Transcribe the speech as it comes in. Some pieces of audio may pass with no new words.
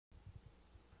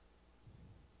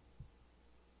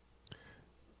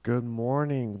Good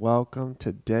morning. Welcome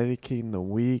to Dedicating the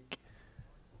Week.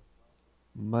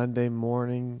 Monday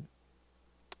morning,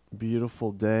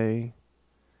 beautiful day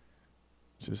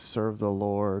to serve the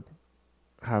Lord,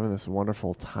 having this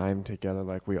wonderful time together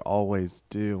like we always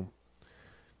do.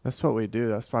 That's what we do.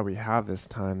 That's why we have this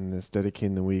time, this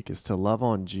Dedicating the Week, is to love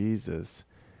on Jesus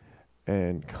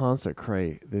and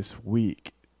consecrate this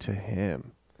week to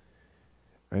Him.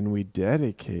 And we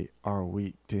dedicate our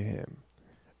week to Him.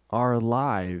 Our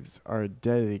lives are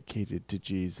dedicated to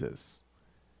Jesus.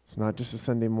 It's not just a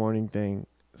Sunday morning thing.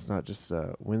 It's not just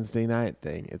a Wednesday night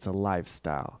thing. It's a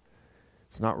lifestyle.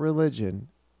 It's not religion.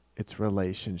 It's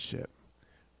relationship.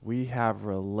 We have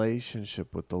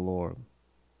relationship with the Lord.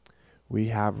 We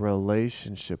have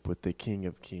relationship with the King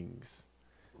of Kings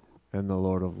and the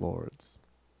Lord of Lords.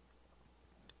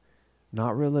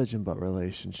 Not religion, but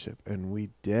relationship. And we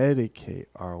dedicate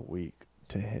our week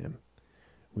to Him.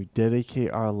 We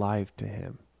dedicate our life to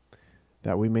Him,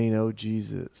 that we may know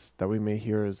Jesus, that we may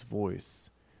hear His voice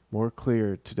more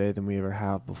clear today than we ever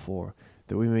have before,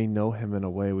 that we may know Him in a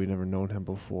way we've never known Him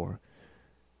before,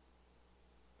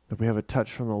 that we have a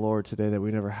touch from the Lord today that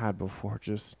we never had before,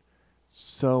 just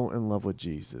so in love with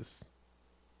Jesus.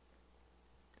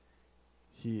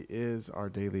 He is our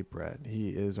daily bread. He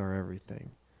is our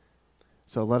everything.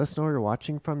 So let us know where you're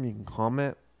watching from. You can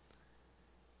comment.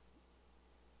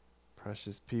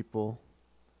 Precious people,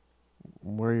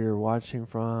 where you're watching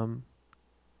from.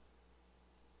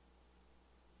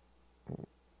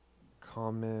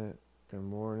 Comment, good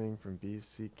morning from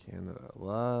BC, Canada.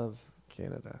 Love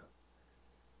Canada.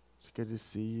 It's good to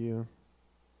see you.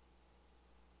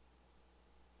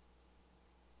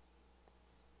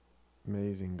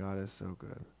 Amazing. God is so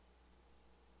good.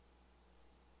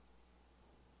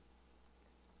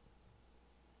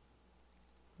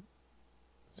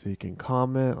 So you can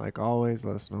comment, like always.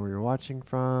 Let us know where you're watching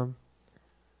from.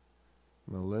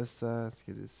 Melissa, it's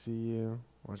good to see you.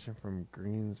 Watching from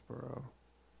Greensboro.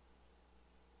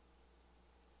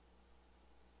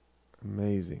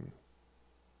 Amazing.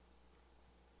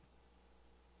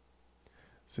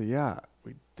 So yeah,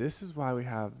 this is why we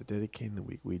have the Dedicating the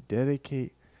Week. We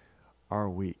dedicate our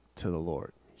week to the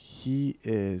Lord. He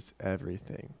is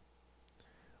everything.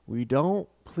 We don't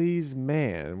please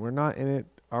man. We're not in it.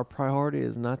 Our priority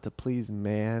is not to please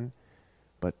man,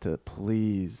 but to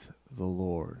please the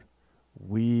Lord.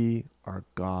 We are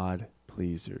God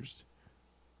pleasers.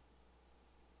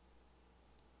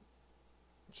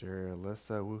 Jerry,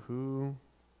 Alyssa, woohoo.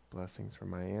 Blessings from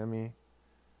Miami.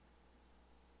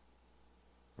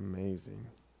 Amazing.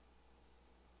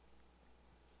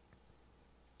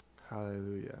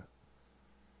 Hallelujah.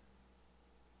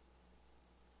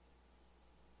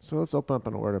 So let's open up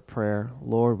in a word of prayer.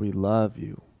 Lord, we love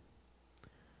you.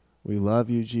 We love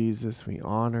you, Jesus. We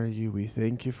honor you. We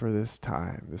thank you for this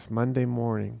time, this Monday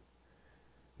morning,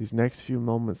 these next few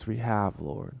moments we have,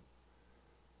 Lord.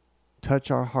 Touch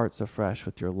our hearts afresh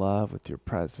with your love, with your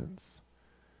presence.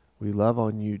 We love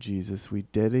on you, Jesus. We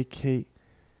dedicate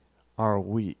our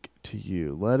week to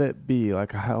you. Let it be,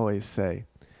 like I always say,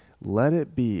 let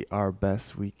it be our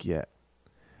best week yet.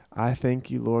 I thank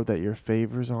you, Lord, that your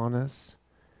favor's on us,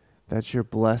 that your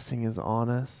blessing is on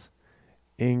us,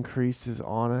 increase is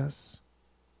on us,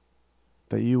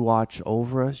 that you watch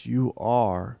over us. You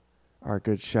are our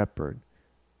good shepherd.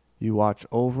 You watch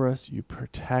over us. You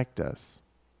protect us.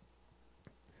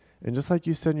 And just like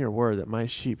you said in your word, that my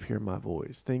sheep hear my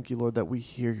voice. Thank you, Lord, that we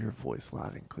hear your voice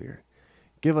loud and clear.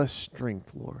 Give us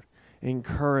strength, Lord.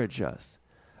 Encourage us.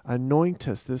 Anoint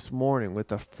us this morning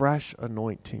with a fresh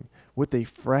anointing, with a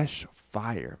fresh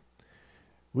fire.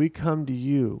 We come to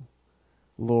you,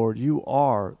 Lord. You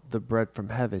are the bread from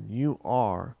heaven. You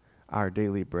are our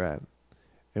daily bread.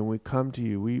 And we come to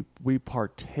you. We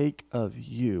partake of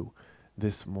you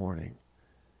this morning.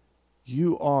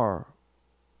 You are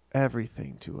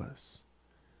everything to us.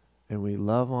 And we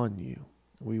love on you.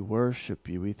 We worship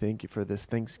you. We thank you for this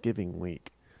Thanksgiving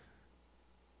week.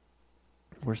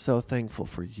 We're so thankful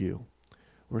for you.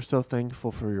 We're so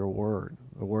thankful for your word.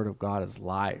 The word of God is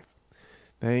life.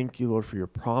 Thank you, Lord, for your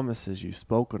promises you've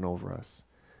spoken over us.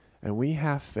 And we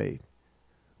have faith.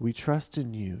 We trust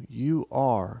in you. You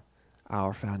are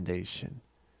our foundation.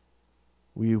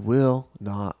 We will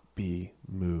not be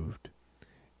moved.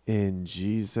 In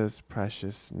Jesus'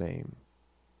 precious name,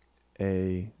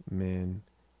 amen,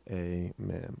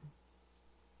 amen.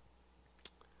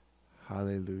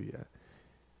 Hallelujah.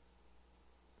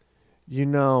 You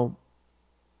know,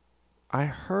 I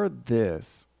heard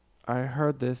this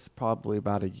probably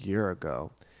about a year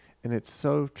ago, and it's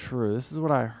so true. This is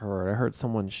what I heard. I heard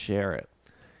someone share it.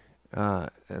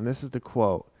 And this is the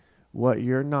quote: what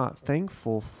you're not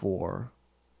thankful for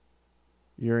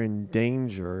you're in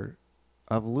danger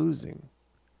of losing.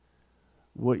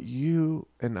 What you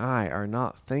and I are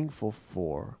not thankful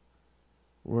for,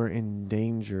 we're in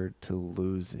danger to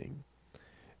losing.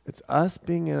 It's us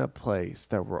being in a place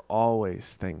that we're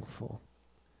always thankful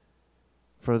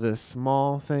for the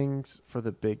small things, for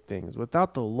the big things.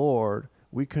 Without the Lord,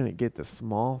 we couldn't get the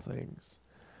small things.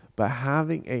 But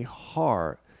having a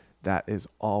heart that is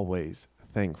always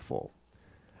thankful.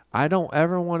 I don't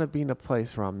ever want to be in a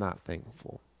place where I'm not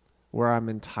thankful, where I'm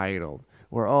entitled,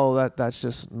 where, that's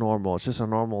just normal. It's just a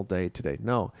normal day today.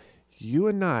 No, you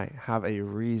and I have a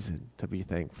reason to be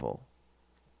thankful.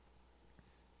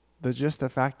 Just the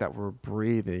fact that we're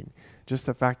breathing, just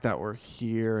the fact that we're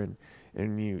here and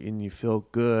you feel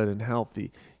good and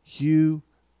healthy, you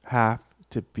have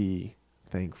to be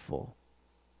thankful.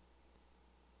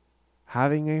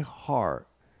 Having a heart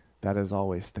that is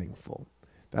always thankful.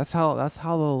 That's how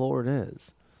the Lord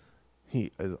is.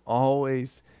 He is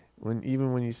always,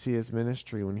 even when you see his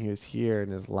ministry, when he was here in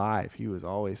his life, he was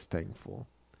always thankful.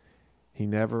 He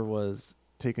never was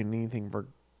taking anything for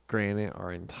granted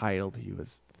or entitled. He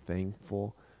was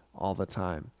thankful all the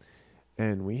time.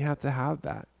 And we have to have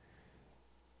that.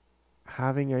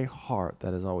 Having a heart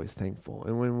that is always thankful.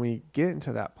 And when we get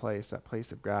into that place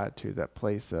of gratitude, that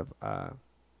place of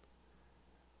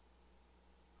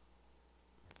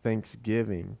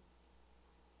thanksgiving,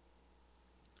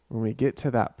 when we get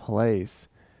to that place,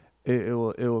 it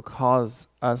will cause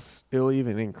us, it will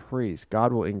even increase.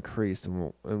 God will increase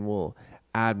and will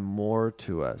add more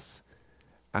to us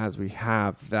as we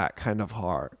have that kind of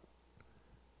heart.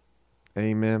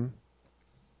 Amen.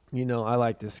 You know, I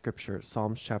like this scripture,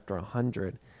 Psalms chapter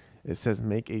 100. It says,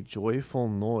 make a joyful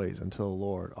noise unto the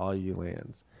Lord, all ye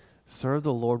lands. Serve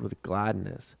the Lord with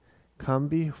gladness. Come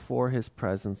before his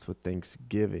presence with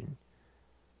thanksgiving.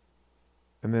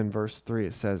 And then verse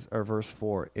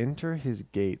 4, enter his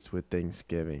gates with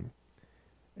thanksgiving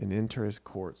and enter his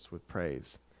courts with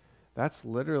praise. That's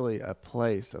literally a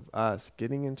place of us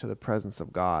getting into the presence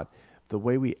of God. The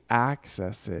way we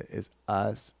access it is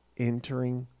us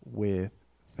entering with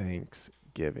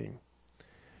thanksgiving.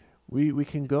 We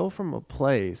can go from a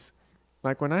place,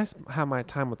 like when I have my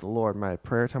time with the Lord, my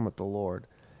prayer time with the Lord,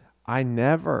 I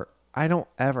don't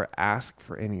ever ask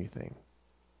for anything.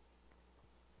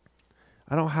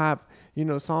 I don't have,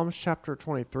 Psalms chapter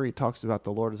 23 talks about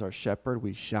the Lord as our shepherd,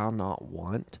 we shall not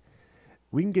want.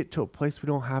 We can get to a place we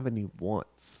don't have any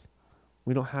wants.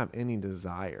 We don't have any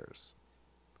desires.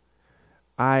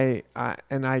 I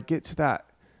get to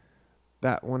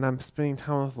that when I'm spending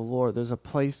time with the Lord, there's a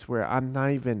place where I'm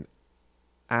not even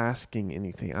asking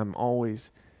anything. I'm always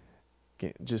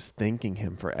just thanking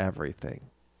him for everything.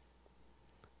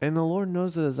 And the Lord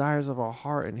knows the desires of our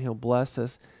heart and he'll bless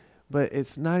us. But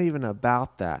it's not even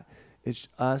about that. It's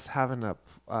us having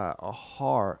a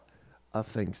heart of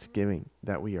thanksgiving,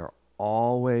 that we are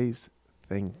always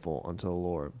thankful unto the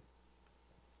Lord.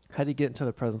 How do you get into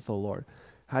the presence of the Lord?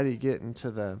 How do you get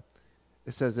into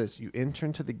it says this, you enter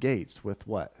into the gates with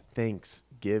what?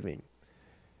 Thanksgiving.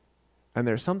 And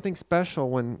there's something special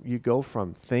when you go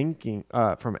from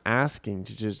asking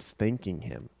to just thanking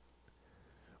him.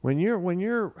 When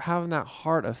you're having that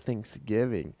heart of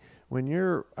thanksgiving, when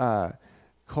you're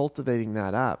cultivating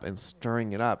that up and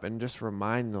stirring it up and just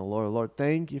reminding the Lord,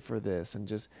 thank you for this, and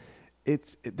just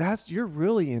you're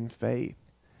really in faith,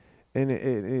 and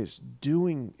it's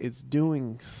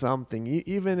doing something.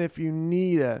 Even if you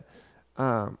need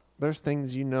there's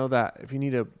things that if you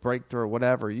need a breakthrough or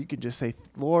whatever, you could just say,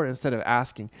 Lord, instead of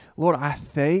asking, Lord, I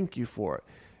thank you for it.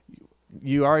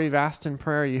 You already have asked in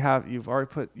prayer. You've already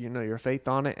put your faith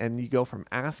on it, and you go from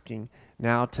asking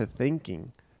now to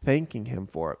thanking him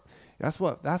for it. That's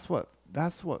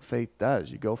what faith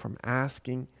does. You go from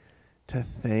asking to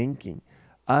thanking.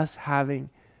 Us having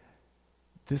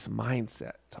this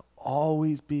mindset to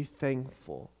always be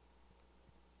thankful.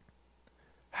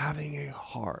 Having a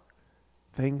heart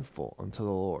thankful unto the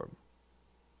Lord.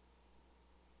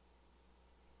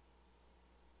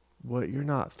 What you're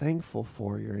not thankful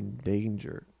for, you're in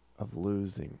danger of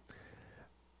losing.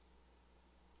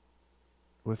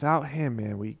 Without him,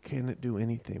 man, we couldn't do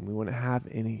anything. We wouldn't have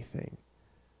anything.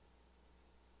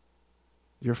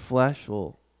 Your flesh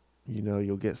will,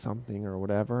 you'll get something or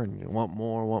whatever, and you want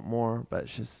more, but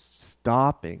it's just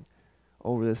stopping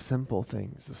over the simple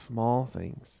things, the small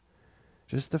things.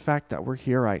 Just the fact that we're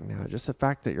here right now, just the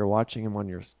fact that you're watching him on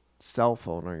your cell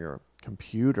phone or your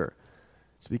computer,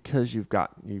 it's because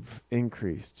you've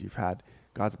increased,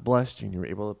 God's blessed you, and you were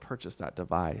able to purchase that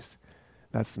device.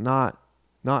 That's not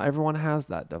everyone has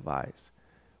that device.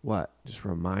 What? Just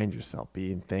remind yourself,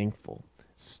 being thankful,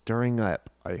 stirring up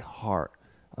a heart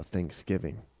of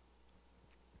thanksgiving.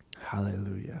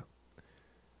 Hallelujah.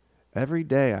 Every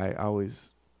day I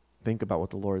always think about what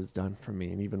the Lord has done for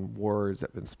me, and even words that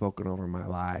have been spoken over my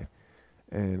life.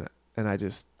 And I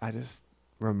just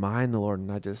remind the Lord,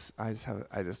 and I just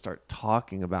start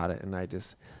talking about it, and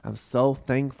I'm so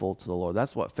thankful to the Lord.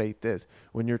 That's what faith is.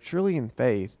 When you're truly in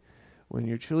faith, when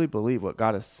you truly believe what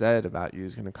God has said about you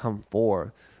is going to come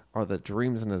forth, or the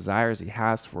dreams and desires he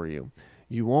has for you,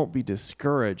 you won't be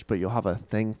discouraged, but you'll have a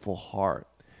thankful heart.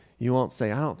 You won't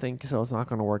say, I don't think so, it's not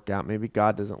going to work out, maybe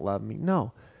God doesn't love me.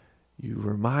 No, you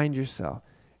remind yourself,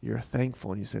 you're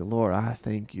thankful, and you say, Lord, I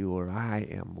thank you, Lord, I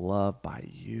am loved by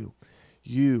you.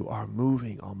 You are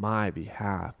moving on my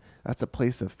behalf. That's a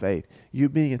place of faith. You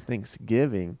being in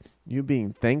thanksgiving, you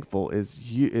being thankful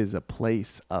is a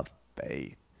place of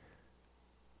faith,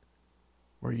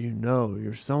 where you know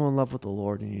you're so in love with the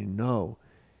Lord, and you know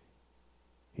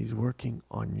he's working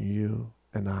on you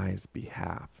and I's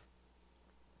behalf.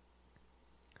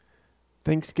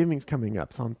 Thanksgiving's coming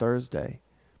up. It's on Thursday,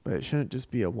 but it shouldn't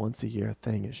just be a once a year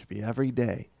thing. It should be every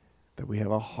day that we have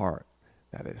a heart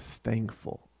that is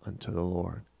thankful unto the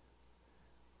Lord.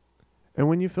 And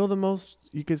when you feel the most,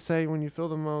 you could say, when you feel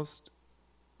the most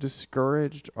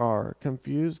discouraged or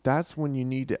confused, that's when you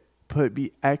need to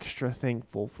be extra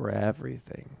thankful for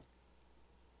everything.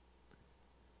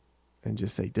 And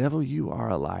just say, devil, you are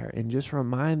a liar. And just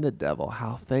remind the devil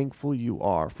how thankful you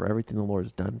are for everything the Lord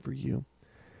has done for you.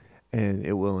 And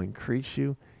it will increase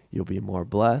you. You'll be more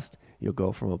blessed. You'll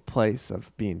go from a place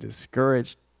of being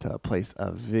discouraged to a place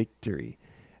of victory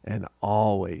and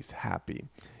always happy.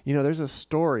 You know, there's a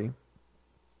story,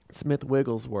 Smith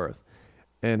Wigglesworth,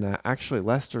 and actually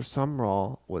Lester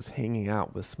Sumrall was hanging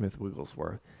out with Smith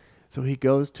Wigglesworth. So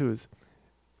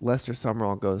Lester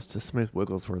Sumrall goes to Smith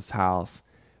Wigglesworth's house,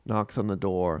 knocks on the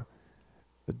door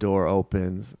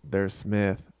opens, there's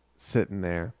Smith sitting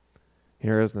there.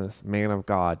 Here is this man of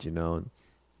God, and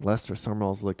Lester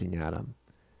Sumrall's looking at him.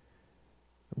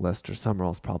 Lester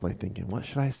Sumrall's probably thinking, what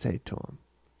should I say to him?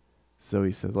 So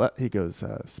he goes,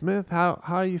 Smith, how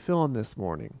are you feeling this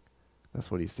morning?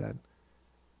 That's what he said.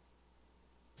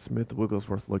 Smith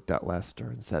Wigglesworth looked at Lester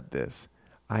and said this,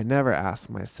 I never ask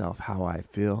myself how I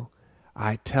feel.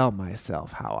 I tell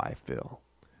myself how I feel.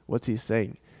 What's he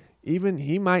saying? Even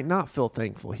he might not feel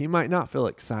thankful. He might not feel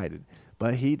excited,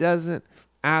 but he doesn't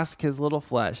ask his little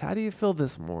flesh, how do you feel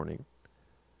this morning?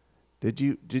 Did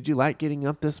you like getting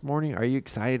up this morning? Are you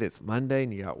excited? It's Monday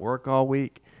and you got work all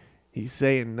week. He's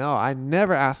saying, no, I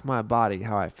never ask my body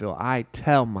how I feel. I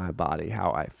tell my body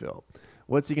how I feel.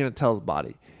 What's he going to tell his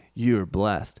body? You're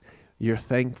blessed. You're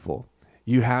thankful.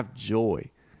 You have joy.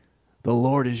 The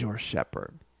Lord is your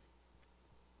shepherd.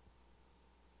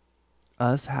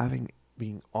 Us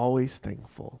being always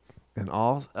thankful, and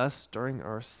us stirring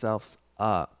ourselves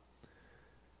up,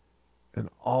 and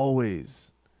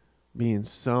always being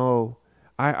so.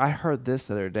 I heard this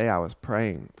the other day. I was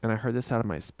praying, and I heard this out of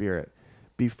my spirit.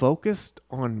 Be focused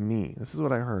on me. This is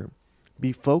what I heard.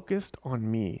 Be focused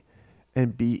on me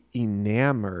and be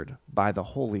enamored by the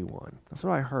Holy One. That's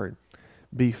what I heard.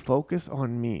 Be focused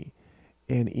on me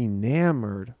and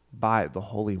enamored by the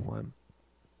Holy One.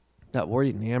 That word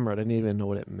enamored, I didn't even know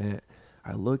what it meant.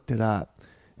 I looked it up.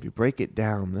 If you break it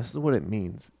down, this is what it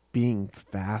means. Being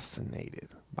fascinated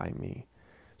by me.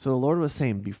 So the Lord was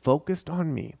saying, be focused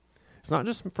on me. It's not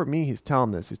just for me he's telling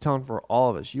this. He's telling for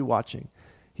all of us, you watching.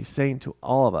 He's saying to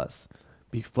all of us,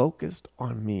 be focused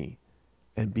on me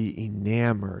and be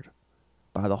enamored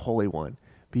by the Holy One.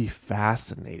 Be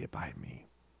fascinated by me.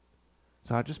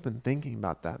 So I've just been thinking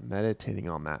about that, meditating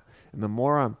on that. And the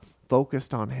more I'm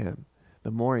focused on him,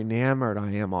 the more enamored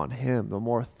I am on him, the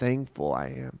more thankful I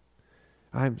am.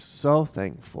 I'm so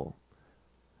thankful.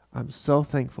 I'm so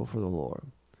thankful for the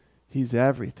Lord. He's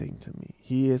everything to me.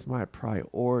 He is my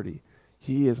priority.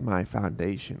 He is my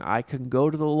foundation. I can go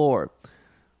to the Lord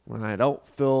when I don't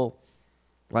feel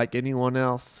like anyone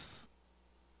else,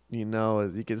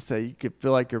 as you could say, you could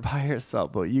feel like you're by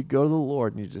yourself, but you go to the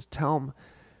Lord and you just tell him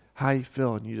how you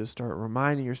feel, and you just start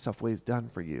reminding yourself what he's done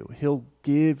for you. He'll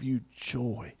give you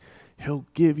joy. He'll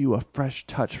give you a fresh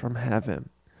touch from heaven.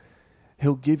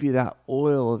 He'll give you that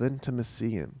oil of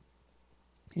intimacy, and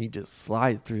you just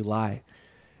slide through life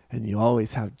and you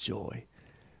always have joy.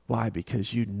 Why?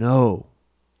 Because you know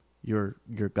you're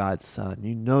God's son.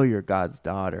 You know you're God's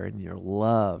daughter, and you're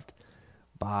loved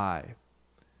by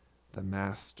the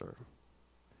Master.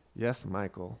 Yes,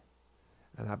 Michael.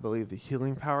 And I believe the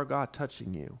healing power of God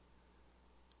touching you.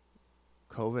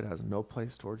 COVID has no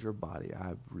place towards your body.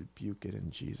 I rebuke it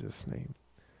in Jesus' name.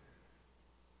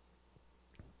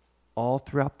 All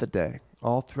throughout the day,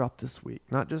 all throughout this week,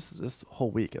 not just this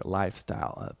whole week, a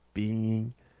lifestyle of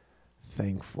being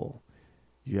thankful.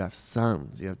 You have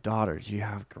sons, you have daughters, you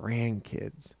have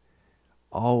grandkids.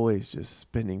 Always just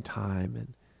spending time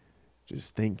and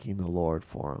just thanking the Lord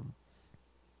for them.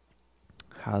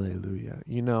 Hallelujah.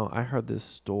 You know, I heard this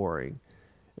story.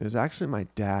 It was actually my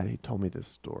dad. He told me this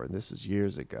story. And this was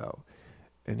years ago.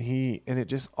 And it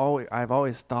just always, I've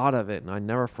always thought of it and I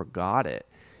never forgot it.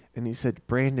 And he said,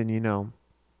 Brandon, you know,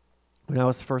 when I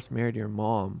was first married to your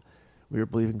mom, we were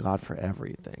believing God for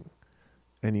everything.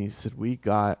 And he said,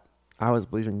 I was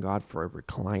believing God for a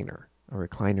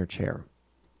recliner chair.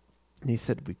 And he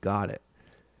said, we got it.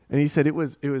 And he said, it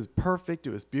was perfect.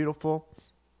 It was beautiful.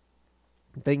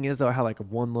 The thing is, though, I had like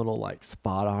one little like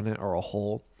spot on it or a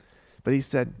hole. But he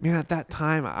said, man, at that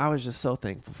time, I was just so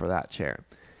thankful for that chair.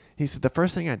 He said, the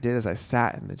first thing I did is I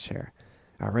sat in the chair.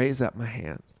 I raised up my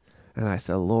hands and I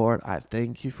said, Lord, I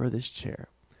thank you for this chair.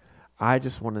 I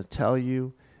just want to tell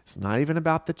you, it's not even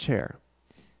about the chair.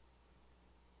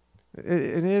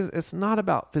 It's not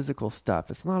about physical stuff.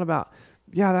 It's not about,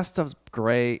 yeah, that stuff's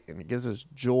great and it gives us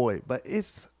joy, but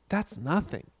that's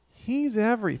nothing. He's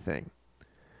everything.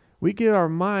 We got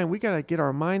to get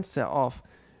our mindset off.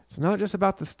 It's not just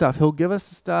about the stuff. He'll give us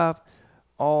the stuff.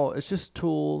 It's just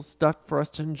tools, stuff for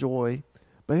us to enjoy,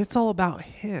 but it's all about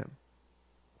him.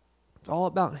 It's all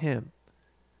about him.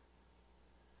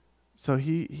 So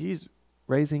he's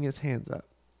raising his hands up,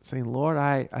 saying, Lord,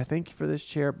 I thank you for this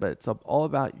chair, but it's all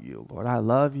about you. Lord, I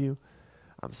love you.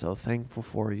 I'm so thankful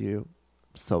for you.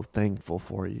 I'm so thankful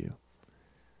for you.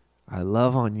 I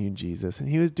love on you, Jesus. And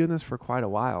he was doing this for quite a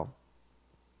while.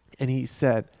 And he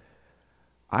said,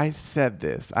 I said,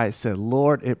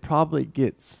 Lord, it probably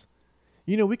gets,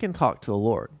 we can talk to the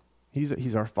Lord.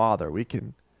 He's our Father. We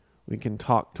can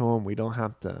talk to him. We don't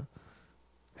have to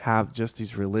have just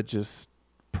these religious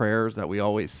prayers that we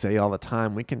always say all the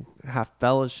time. We can have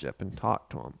fellowship and talk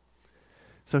to him.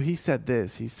 So he said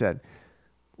this. He said,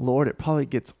 Lord, it probably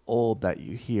gets old that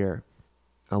you hear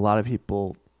a lot of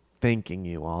people thanking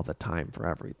you all the time for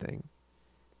everything.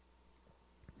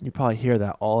 You probably hear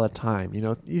that all the time.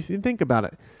 You think about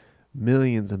it,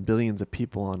 millions and billions of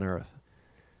people on earth.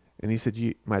 And he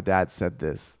said, my dad said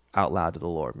this out loud to the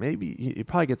Lord. Maybe it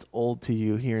probably gets old to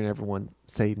you hearing everyone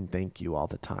saying thank you all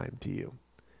the time to you.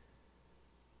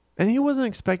 And he wasn't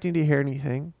expecting to hear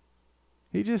anything.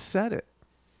 He just said it.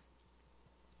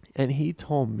 And he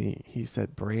told me, he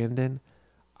said, Brandon,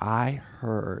 I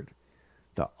heard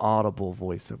the audible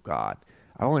voice of God.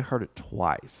 I only heard it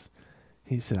twice.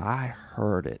 He said, I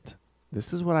heard it.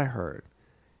 This is what I heard.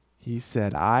 He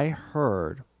said, I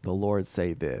heard the Lord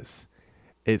say this.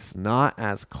 It's not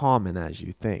as common as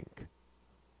you think.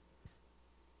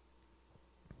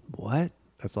 What?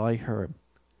 That's all he heard.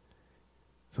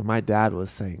 So my dad was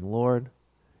saying, Lord,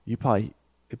 it probably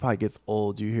gets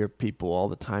old. You hear people all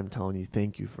the time telling you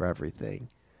thank you for everything.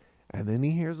 And then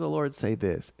he hears the Lord say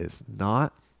this. It's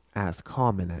not as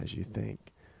common as you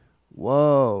think.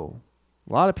 Whoa.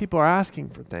 A lot of people are asking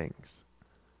for things.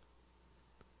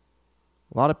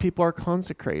 A lot of people are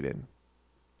consecrated,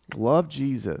 love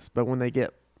Jesus, but when they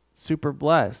get super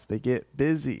blessed, they get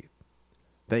busy,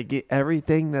 they get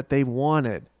everything that they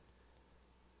wanted,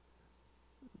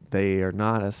 they are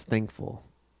not as thankful.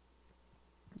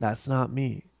 That's not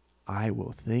me. I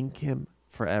will thank him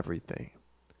for everything.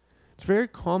 It's very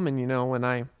common, when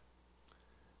I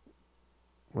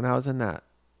was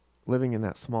living in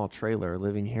that small trailer,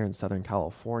 living here in Southern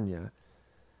California,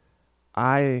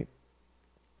 I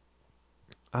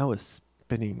was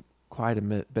spending quite a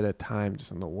bit of time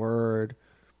just in the Word,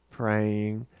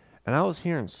 praying, and I was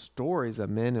hearing stories of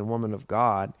men and women of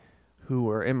God who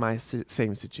were in my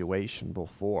same situation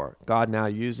before. God now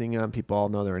using them, people all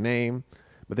know their name,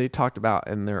 but they talked about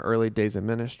in their early days of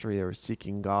ministry, they were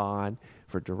seeking God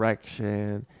for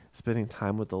direction, spending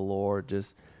time with the Lord,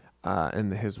 just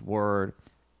in his Word,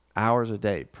 hours a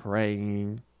day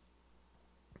praying.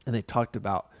 And they talked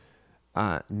about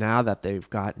now that they've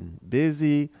gotten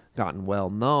busy, gotten well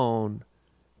known,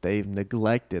 they've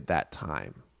neglected that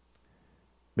time.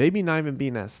 Maybe not even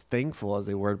being as thankful as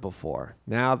they were before.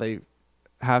 Now they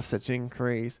have such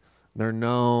increase. They're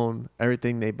known,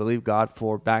 everything they believed God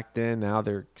for back then, now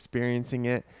they're experiencing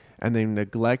it, and they've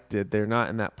neglected. They're not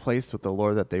in that place with the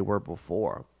Lord that they were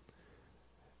before.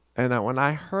 And when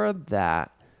I heard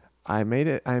that, I made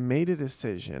a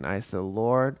decision. I said,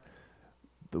 Lord,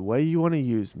 the way you want to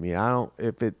use me,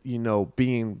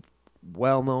 being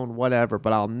well known, whatever,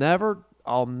 but I'll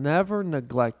never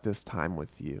neglect this time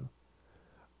with you.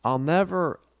 I'll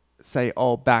never say,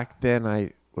 oh, back then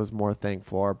I was more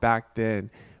thankful, or back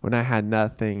then when I had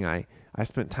nothing, I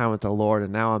spent time with the Lord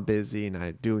and now I'm busy and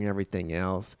I'm doing everything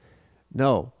else.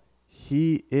 No,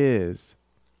 he is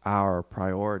our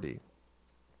priority.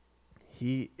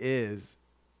 He is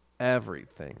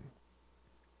everything.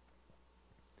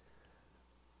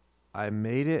 I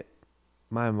made it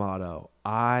my motto.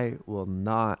 I will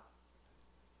not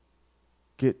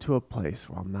get to a place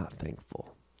where I'm not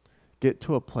thankful. Get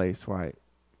to a place where I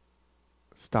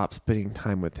stop spending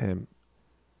time with him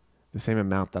the same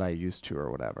amount that I used to or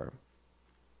whatever.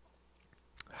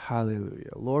 Hallelujah.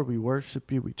 Lord, we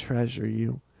worship you. We treasure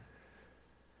you.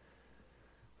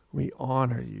 We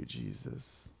honor you,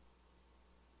 Jesus.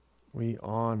 We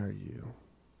honor you.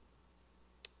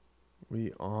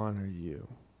 We honor you.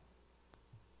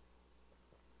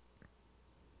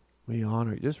 We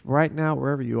honor you. Just right now,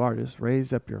 wherever you are, just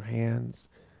raise up your hands.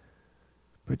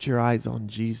 Put your eyes on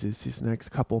Jesus these next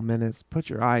couple minutes. Put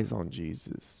your eyes on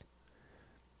Jesus.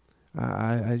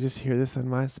 I just hear this in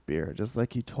my spirit, just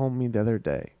like he told me the other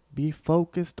day. Be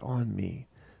focused on me.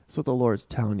 That's what the Lord's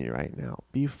telling you right now.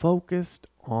 Be focused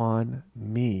on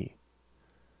me.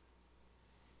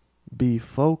 Be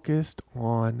focused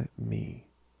on me.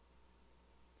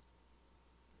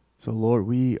 So, Lord,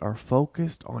 we are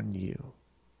focused on you.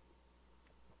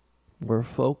 We're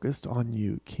focused on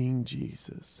you, King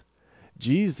Jesus.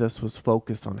 Jesus was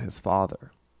focused on his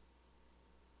Father.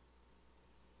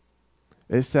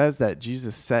 It says that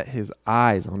Jesus set his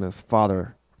eyes on his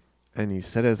Father, and he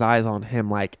set his eyes on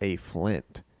him like a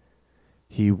flint.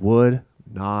 He would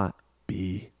not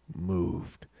be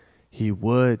moved. He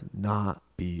would not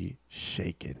be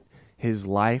shaken. His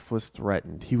life was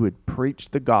threatened. He would preach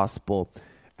the gospel,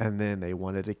 and then they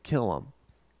wanted to kill him.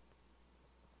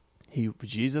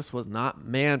 Jesus was not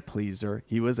man pleaser.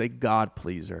 He was a God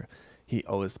pleaser. He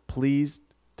was pleased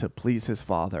to please his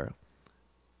Father.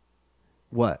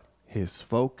 What? His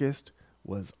focus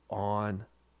was on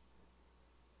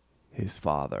his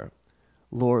Father.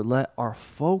 Lord, let our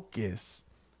focus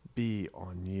be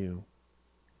on you.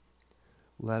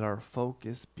 Let our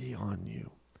focus be on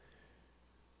you.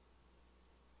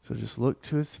 So just look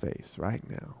to his face right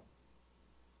now.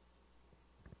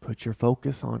 Put your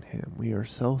focus on him. We are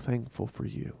so thankful for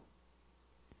you.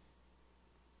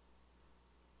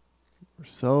 We're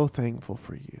so thankful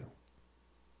for you.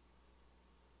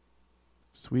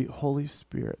 Sweet Holy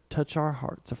Spirit, touch our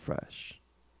hearts afresh,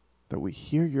 that we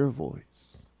hear your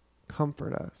voice.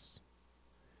 Comfort us.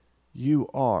 You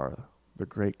are the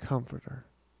great comforter.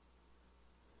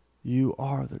 You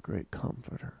are the great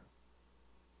comforter.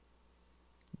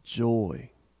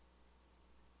 Joy.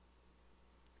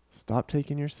 Stop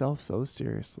taking yourself so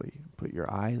seriously. Put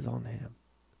your eyes on him.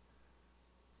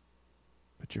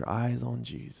 Put your eyes on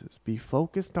Jesus. Be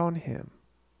focused on him.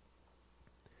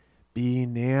 Be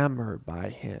enamored by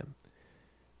him.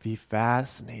 Be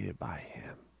fascinated by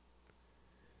him.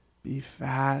 Be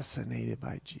fascinated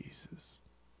by Jesus.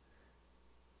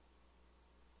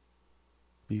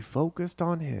 Be focused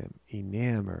on him,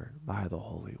 enamored by the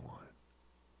Holy One.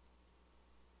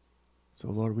 So,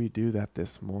 Lord, we do that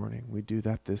this morning. We do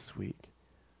that this week.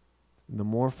 And the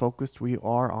more focused we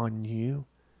are on you,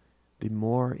 the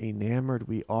more enamored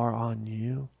we are on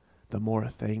you, the more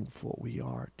thankful we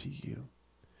are to you.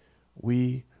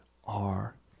 We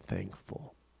are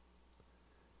thankful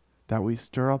that we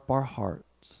stir up our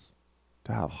hearts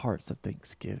to have hearts of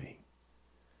thanksgiving.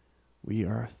 We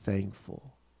are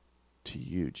thankful to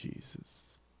you,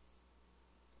 Jesus.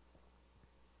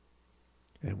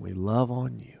 And we love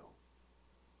on you.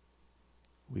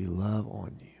 We love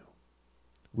on you.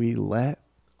 We let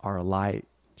our light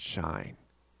shine.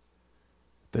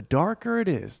 The darker it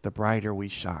is, the brighter we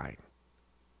shine.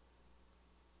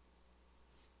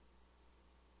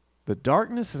 The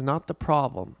darkness is not the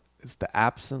problem. It's the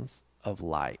absence of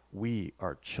light. We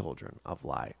are children of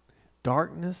light.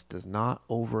 Darkness does not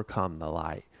overcome the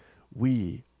light.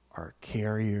 We are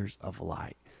carriers of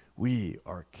light. We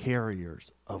are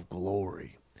carriers of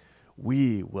glory.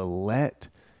 We will let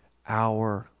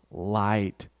our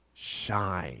light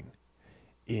shine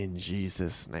in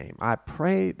Jesus' name. I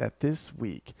pray that this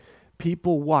week,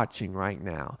 people watching right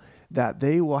now, that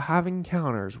they will have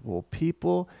encounters where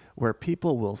people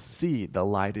will see the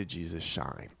light of Jesus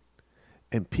shine.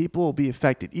 And people will be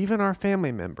affected, even our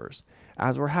family members,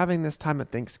 as we're having this time of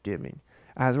Thanksgiving,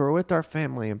 as we're with our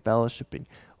family and fellowshipping.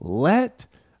 Let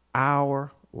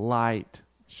our light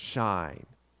shine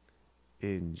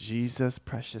in Jesus'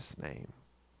 precious name.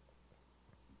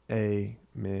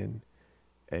 Amen.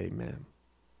 Amen.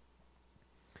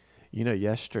 You know,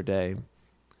 yesterday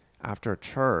after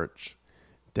church,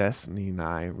 Destiny and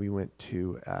I, we went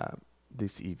to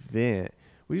this event.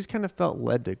 We just kind of felt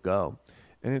led to go.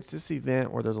 And it's this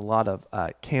event where there's a lot of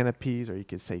canopies, or you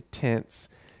could say tents,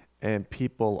 and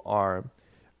people are,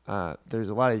 there's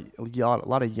a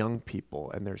lot of young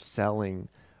people, and they're selling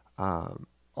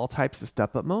all types of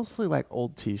stuff, but mostly like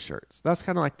old t-shirts. That's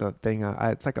kind of like the thing.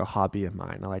 It's like a hobby of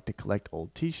mine. I like to collect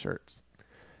old t-shirts.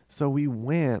 So we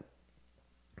went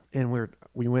and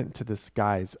we went to this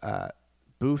guy's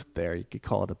booth there. You could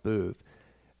call it a booth.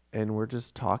 And we're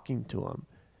just talking to him.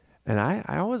 And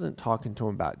I wasn't talking to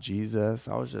him about Jesus.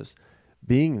 I was just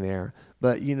being there.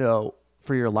 But,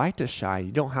 for your light to shine,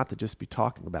 you don't have to just be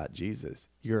talking about Jesus.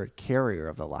 You're a carrier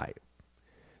of the light.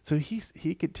 So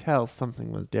he could tell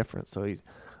something was different. So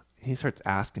he starts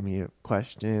asking me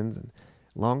questions. And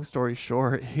long story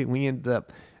short, we ended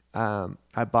up,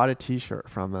 I bought a t-shirt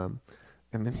from him.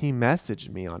 And then he messaged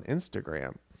me on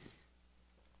Instagram.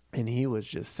 And he was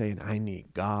just saying, I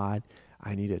need God.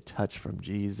 I need a touch from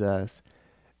Jesus.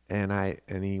 And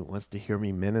he wants to hear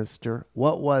me minister.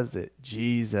 What was it?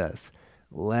 Jesus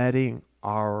letting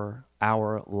our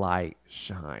light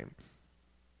shine.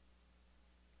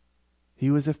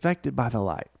 He was affected by the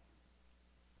light.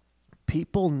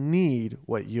 People need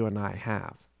what you and I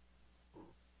have.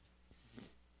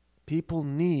 People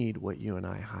need what you and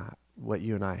I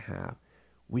have.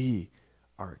 We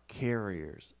are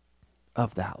carriers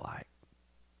of that light.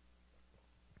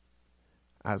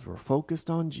 As we're focused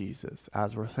on Jesus,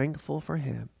 as we're thankful for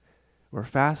him, we're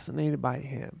fascinated by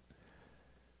him,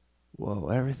 whoa,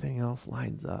 everything else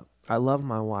lines up. I love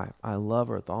my wife. I love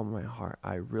her with all my heart.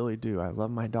 I really do. I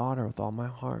love my daughter with all my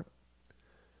heart.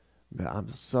 But I'm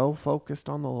so focused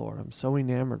on the Lord. I'm so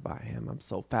enamored by him. I'm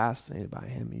so fascinated by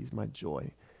him. He's my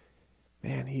joy.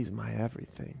 Man, he's my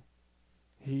everything.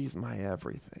 He's my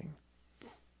everything.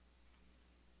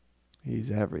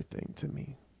 He's everything to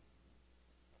me.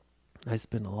 I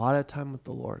spend a lot of time with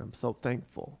the Lord. I'm so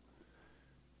thankful.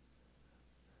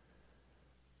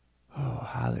 Oh,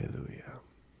 hallelujah.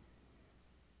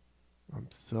 I'm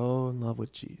so in love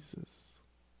with Jesus.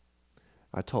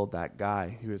 I told that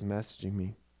guy who was messaging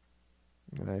me,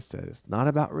 and I said, it's not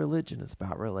about religion, it's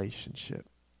about relationship.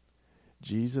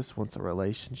 Jesus wants a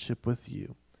relationship with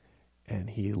you, and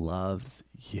he loves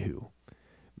you.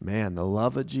 Man, the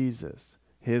love of Jesus,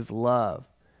 his love,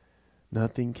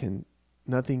 nothing can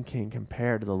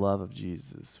compare to the love of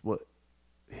Jesus. What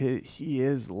he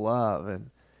is love,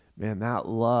 and man, that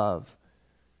love,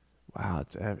 wow,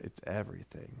 it's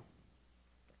everything.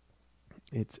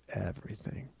 It's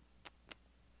everything.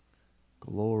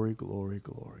 Glory, glory,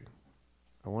 glory.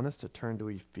 I want us to turn to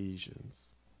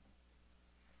Ephesians.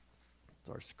 It's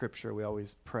our scripture we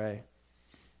always pray.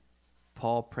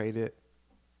 Paul prayed it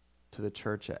to the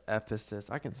church at Ephesus.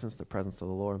 I can sense the presence of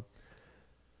the Lord.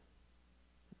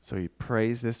 So he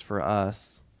prays this for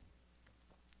us.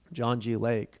 John G.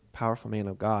 Lake, powerful man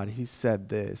of God, he said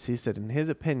this. He said, in his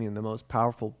opinion, the most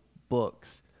powerful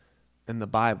books in the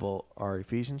Bible are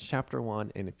Ephesians chapter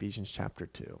 1 and Ephesians chapter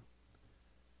 2.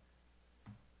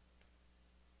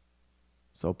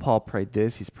 So Paul prayed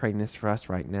this. He's praying this for us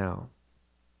right now.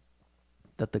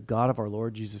 That the God of our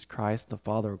Lord Jesus Christ, the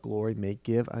Father of glory, may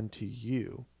give unto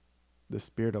you the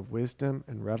spirit of wisdom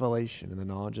and revelation in the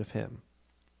knowledge of him.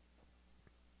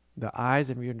 The eyes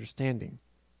of your understanding,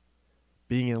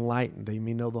 being enlightened, they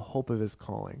may know the hope of his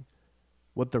calling,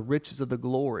 what the riches of the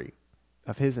glory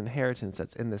of his inheritance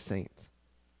that's in the saints,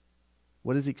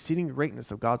 what is the exceeding greatness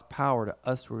of God's power to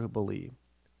us who believe,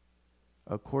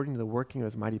 according to the working of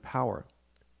his mighty power,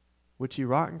 which he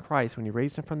wrought in Christ when he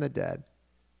raised him from the dead,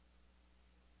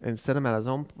 and set him at his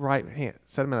own right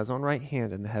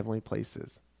hand in the heavenly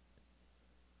places,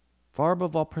 far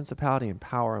above all principality and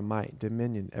power and might,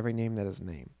 dominion, every name that is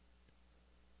named,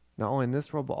 not only in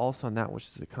this world, but also in that which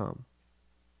is to come.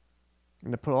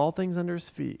 And to put all things under his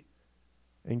feet,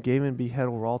 and gave and be head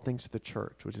over all things to the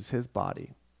church, which is his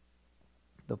body,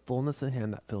 the fullness of him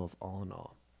that filleth all in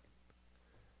all.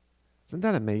 Isn't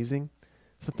that amazing?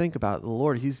 So think about it. The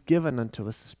Lord, he's given unto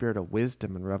us the spirit of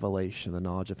wisdom and revelation, the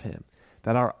knowledge of him,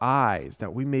 that our eyes,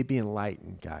 that we may be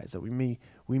enlightened, guys, that we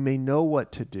may know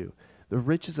what to do. The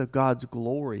riches of God's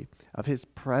glory, of his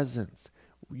presence.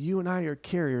 You and I are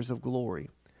carriers of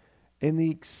glory. And the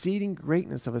exceeding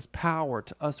greatness of his power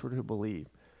to us who believe.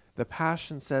 The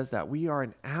Passion says that we are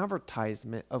an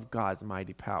advertisement of God's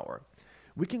mighty power.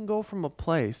 We can go from a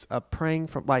place of praying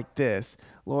from like this,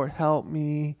 Lord, help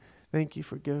me. Thank you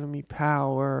for giving me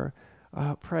power.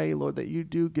 Pray, Lord, that you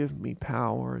do give me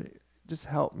power. Just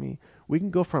help me. We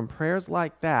can go from prayers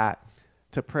like that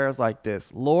to prayers like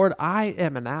this. Lord, I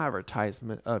am an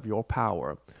advertisement of your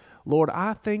power. Lord,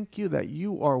 I thank you that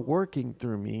you are working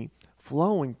through me,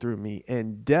 flowing through me,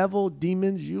 and devil,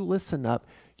 demons, you listen up.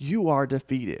 You are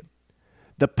defeated.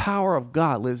 The power of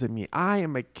God lives in me. I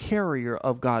am a carrier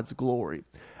of God's glory.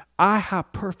 I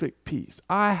have perfect peace.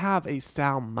 I have a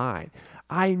sound mind.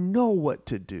 I know what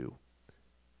to do.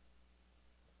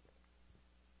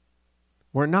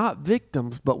 We're not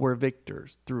victims, but we're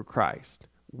victors through Christ.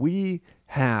 We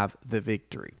have the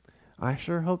victory. I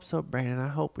sure hope so, Brandon. I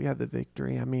hope we have the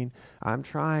victory. I mean, I'm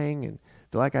trying and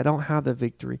feel like I don't have the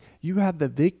victory. You have the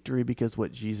victory because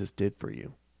what Jesus did for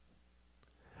you.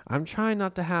 I'm trying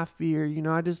not to have fear.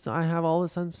 I have all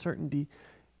this uncertainty.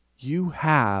 You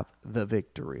have the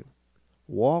victory.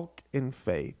 Walk in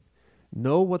faith.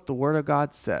 Know what the Word of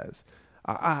God says.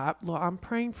 I'm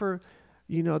praying for,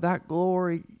 that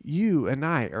glory. You and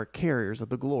I are carriers of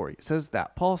the glory. It says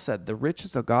that. Paul said the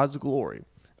riches of God's glory,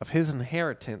 of his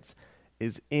inheritance,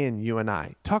 is in you and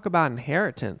I. Talk about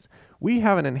inheritance. We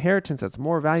have an inheritance that's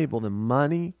more valuable than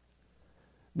money.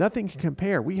 Nothing can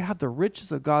compare. We have the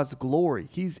riches of God's glory.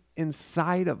 He's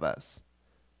inside of us.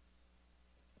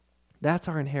 That's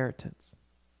our inheritance.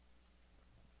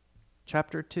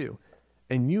 Chapter 2.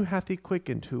 And you hath he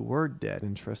quickened who were dead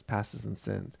in trespasses and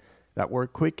sins. That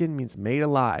word quickened means made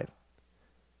alive.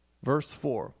 Verse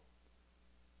 4.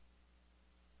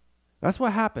 That's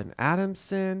what happened. Adam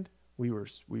sinned. We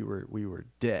were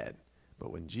dead.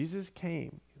 But when Jesus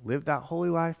came, he lived that holy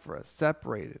life for us,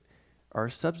 separated, our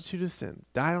substitute of sins,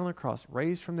 died on the cross,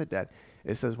 raised from the dead.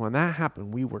 It says when that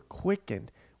happened, we were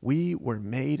quickened. We were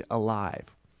made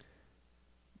alive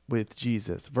with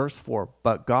Jesus. Verse 4,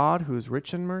 but God, who is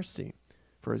rich in mercy,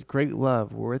 for his great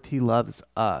love wherewith he loves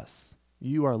us.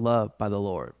 You are loved by the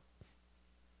Lord.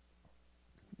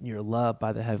 You're loved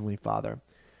by the Heavenly Father.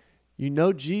 You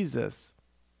know Jesus.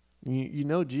 You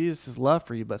know Jesus' love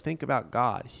for you, but think about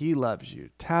God. He loves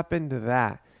you. Tap into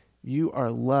that. You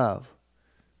are loved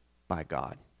by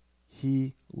God.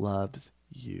 He loves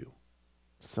you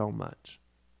so much.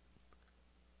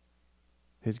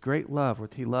 His great love,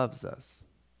 with he loves us.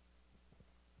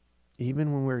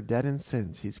 Even when we're dead in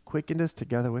sins, he's quickened us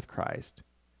together with Christ,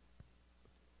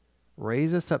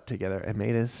 raised us up together, and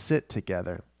made us sit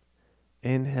together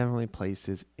in heavenly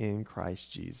places in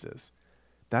Christ Jesus.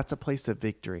 That's a place of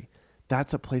victory.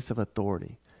 That's a place of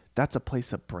authority. That's a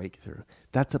place of breakthrough.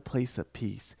 That's a place of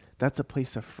peace. That's a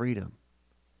place of freedom.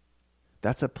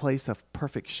 That's a place of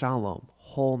perfect shalom,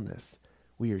 wholeness.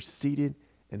 We are seated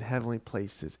in heavenly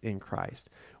places in Christ.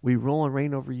 We rule and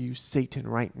reign over you, Satan,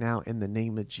 right now in the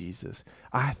name of Jesus.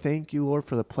 I thank you, Lord,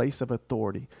 for the place of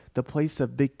authority, the place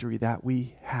of victory that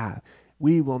we have.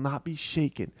 We will not be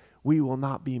shaken. We will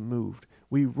not be moved.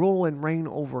 We rule and reign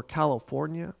over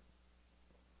California,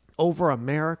 over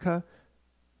America.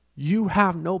 You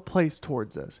have no place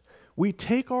towards us. We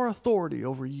take our authority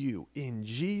over you in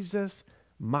Jesus'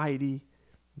 mighty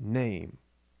name.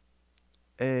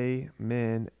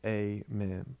 Amen.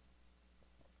 Amen.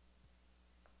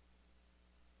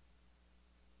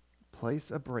 Place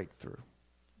of breakthrough.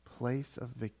 Place of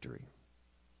victory.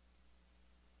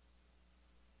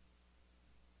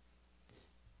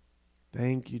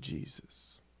 Thank you,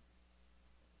 Jesus.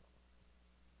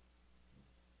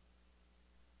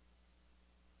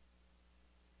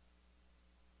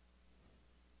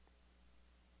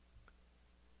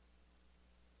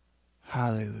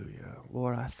 Hallelujah.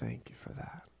 Lord, I thank you for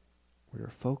that. We are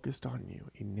focused on you,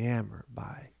 enamored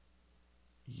by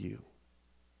you.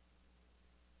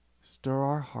 Stir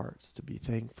our hearts to be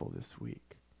thankful this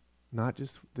week. Not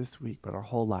just this week, but our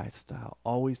whole lifestyle.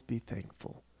 Always be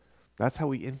thankful. That's how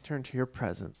we enter into your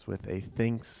presence, with a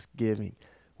thanksgiving,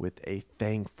 with a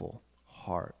thankful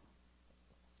heart.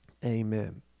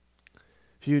 Amen.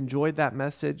 If you enjoyed that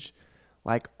message,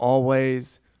 like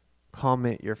always,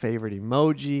 comment your favorite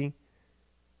emoji.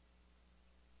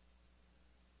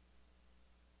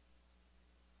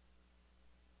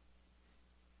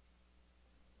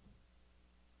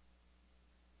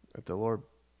 If the Lord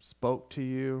spoke to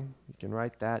you, you can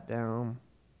write that down.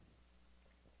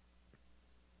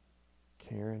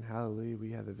 Karen, hallelujah,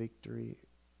 we have the victory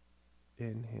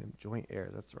in him. Joint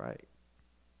heirs, that's right.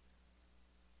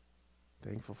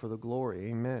 Thankful for the glory,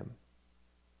 amen.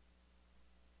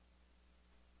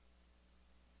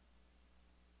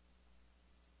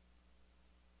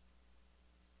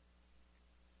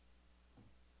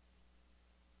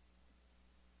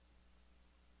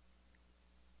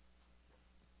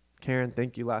 Karen,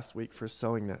 thank you last week for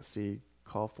sowing that seed.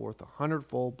 Call forth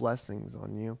 100-fold blessings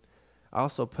on you. I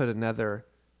also put another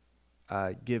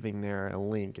giving there, a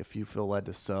link. If you feel led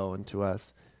to sow into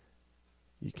us,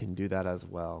 you can do that as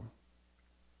well.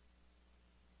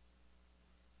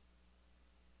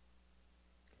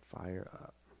 Fire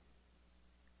up.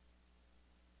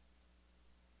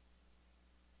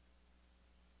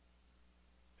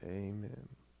 Amen.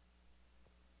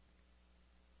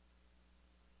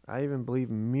 I even believe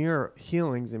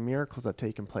healings and miracles have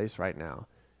taken place right now.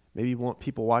 Maybe you want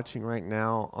people watching right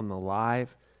now on the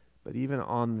live, but even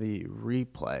on the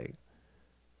replay,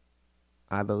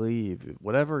 I believe.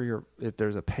 If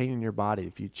there's a pain in your body,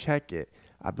 if you check it,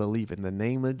 I believe in the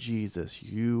name of Jesus,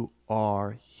 you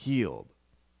are healed.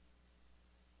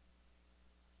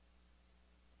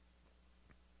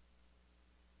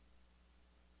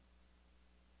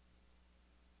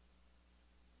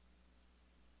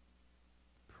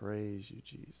 Praise you,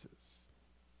 Jesus.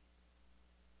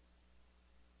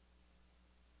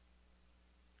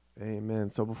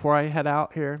 Amen. So before I head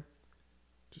out here,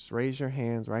 just raise your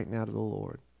hands right now to the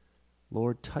Lord.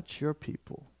 Lord, touch your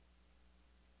people.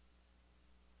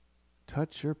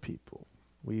 Touch your people.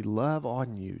 We love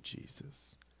on you,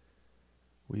 Jesus.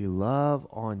 We love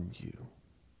on you.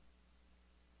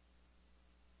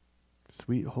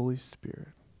 Sweet Holy Spirit.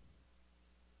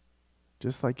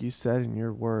 Just like you said in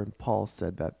your word, Paul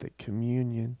said that the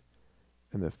communion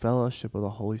and the fellowship of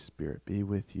the Holy Spirit be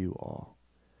with you all.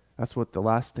 That's what the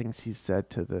last things he said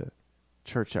to the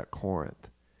church at Corinth.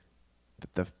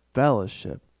 That the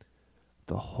fellowship,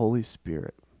 the Holy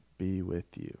Spirit be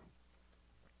with you.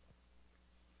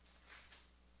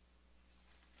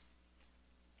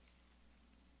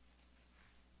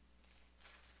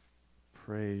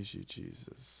 Praise you,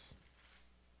 Jesus.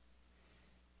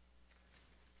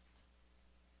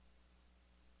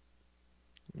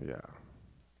 Yeah.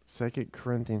 2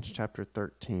 Corinthians chapter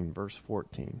 13, verse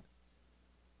 14.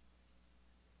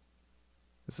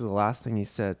 This is the last thing he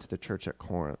said to the church at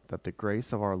Corinth, that the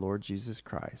grace of our Lord Jesus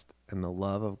Christ and the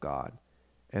love of God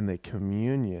and the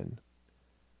communion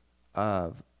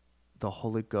of the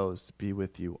Holy Ghost be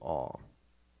with you all.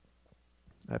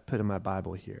 I put in my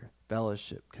Bible here,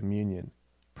 fellowship, communion,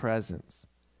 presence,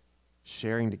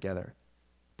 sharing together,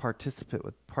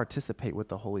 participate with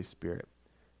the Holy Spirit,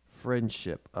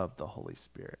 friendship of the Holy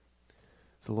Spirit.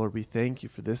 So Lord, we thank you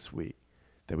for this week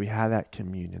that we have that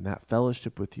communion, that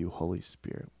fellowship with you, Holy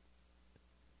Spirit.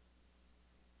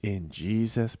 In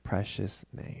Jesus' precious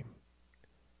name,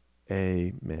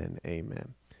 amen,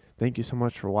 amen. Thank you so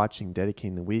much for watching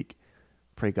Dedicating the Week.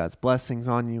 Pray God's blessings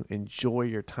on you. Enjoy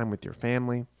your time with your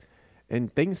family.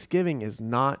 And Thanksgiving is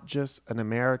not just an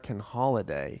American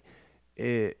holiday.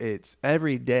 It's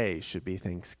every day should be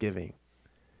Thanksgiving.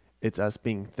 It's us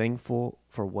being thankful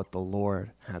for what the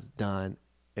Lord has done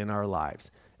in our lives.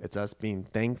 It's us being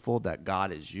thankful that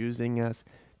God is using us,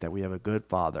 that we have a good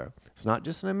Father. It's not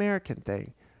just an American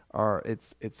thing, or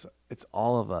it's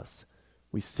all of us.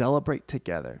 We celebrate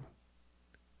together.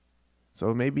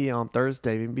 So maybe on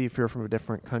Thursday, maybe if you're from a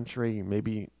different country,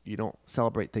 maybe you don't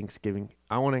celebrate Thanksgiving.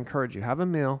 I want to encourage you, have a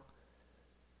meal,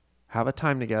 have a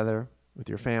time together with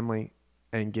your family,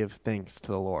 and give thanks to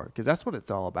the Lord, because that's what it's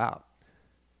all about.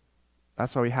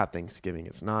 That's why we have Thanksgiving.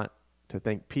 It's not to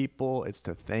thank people, it's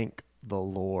to thank the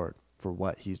Lord for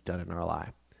what he's done in our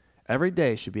life. Every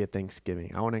day should be a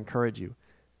Thanksgiving. I want to encourage you,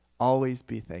 always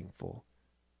be thankful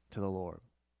to the Lord.